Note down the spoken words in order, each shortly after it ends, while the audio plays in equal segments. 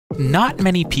Not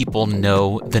many people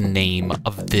know the name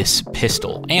of this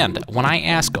pistol, and when I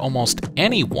ask almost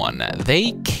anyone,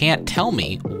 they can't tell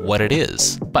me what it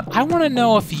is. But I want to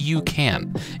know if you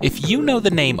can. If you know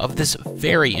the name of this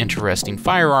very interesting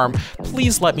firearm,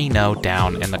 please let me know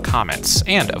down in the comments.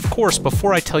 And of course,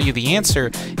 before I tell you the answer,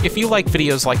 if you like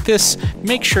videos like this,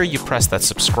 make sure you press that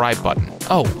subscribe button.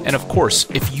 Oh, and of course,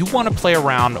 if you want to play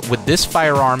around with this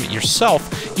firearm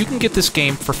yourself, you can get this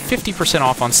game for 50%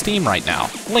 off on Steam right now.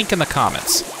 Link in the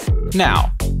comments.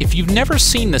 Now, if you've never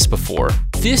seen this before,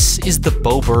 this is the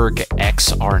Boberg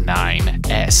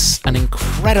XR9S, an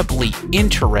incredibly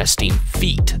interesting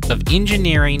feat of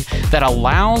engineering that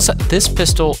allows this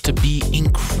pistol to be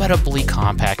incredibly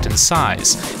compact in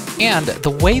size. And the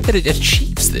way that it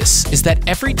achieves this is that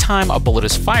every time a bullet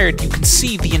is fired, you can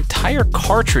see the entire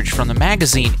cartridge from the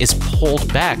magazine is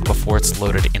pulled back before it's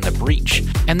loaded in the breech.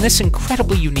 And this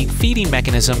incredibly unique feeding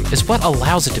mechanism is what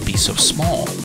allows it to be so small.